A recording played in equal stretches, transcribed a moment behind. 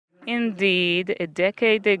Indeed, a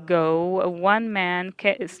decade ago, one man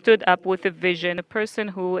stood up with a vision, a person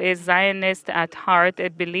who is Zionist at heart,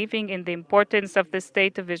 believing in the importance of the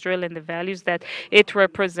State of Israel and the values that it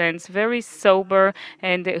represents. Very sober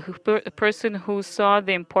and a person who saw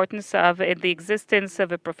the importance of the existence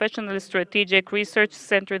of a professional strategic research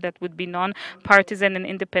center that would be non-partisan and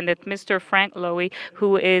independent. Mr. Frank Lowy,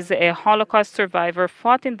 who is a Holocaust survivor,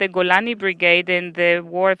 fought in the Golani Brigade in the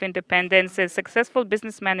War of Independence, a successful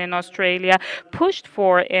businessman in Australia, pushed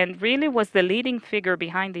for and really was the leading figure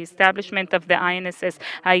behind the establishment of the INSS.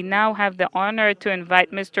 I now have the honor to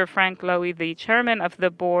invite Mr. Frank Lowy, the chairman of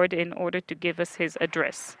the board, in order to give us his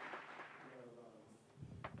address.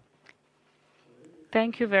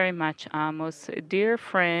 Thank you very much, Amos. Dear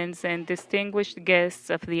friends and distinguished guests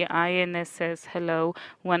of the INSS, hello,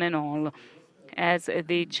 one and all. As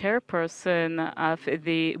the chairperson of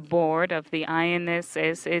the board of the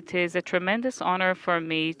INSS, it is a tremendous honor for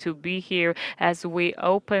me to be here as we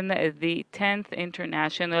open the 10th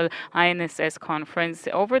International INSS Conference.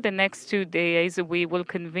 Over the next 2 days, we will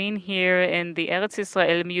convene here in the Eretz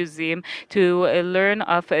Israel Museum to learn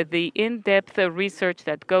of the in-depth research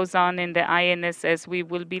that goes on in the INSS. We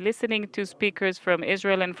will be listening to speakers from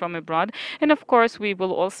Israel and from abroad. And of course, we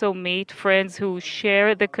will also meet friends who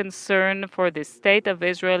share the concern for the state of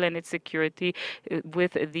Israel and its security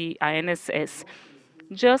with the INSS.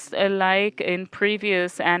 Just like in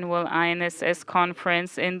previous annual INSS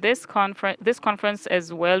conference, in this conference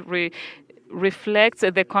as well reflects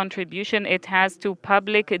the contribution it has to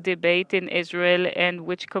public debate in Israel and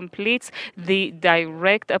which completes the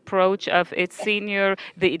direct approach of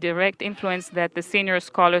the direct influence that the senior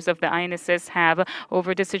scholars of the INSS have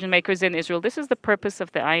over decision makers in Israel. This is the purpose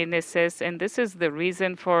of the INSS, and this is the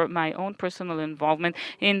reason for my own personal involvement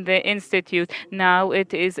in the Institute. Now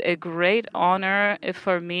it is a great honor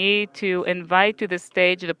for me to invite to the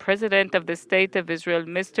stage the President of the State of Israel,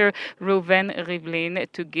 Mr. Reuven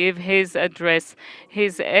Rivlin, to give his address.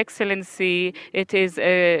 His Excellency, it was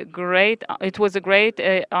a great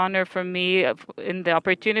honor for me in the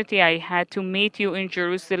opportunity I had to meet you in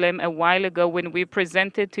Jerusalem a while ago when we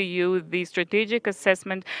presented to you the strategic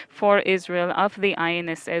assessment for Israel of the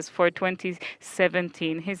INSS for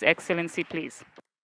 2017. His Excellency, please.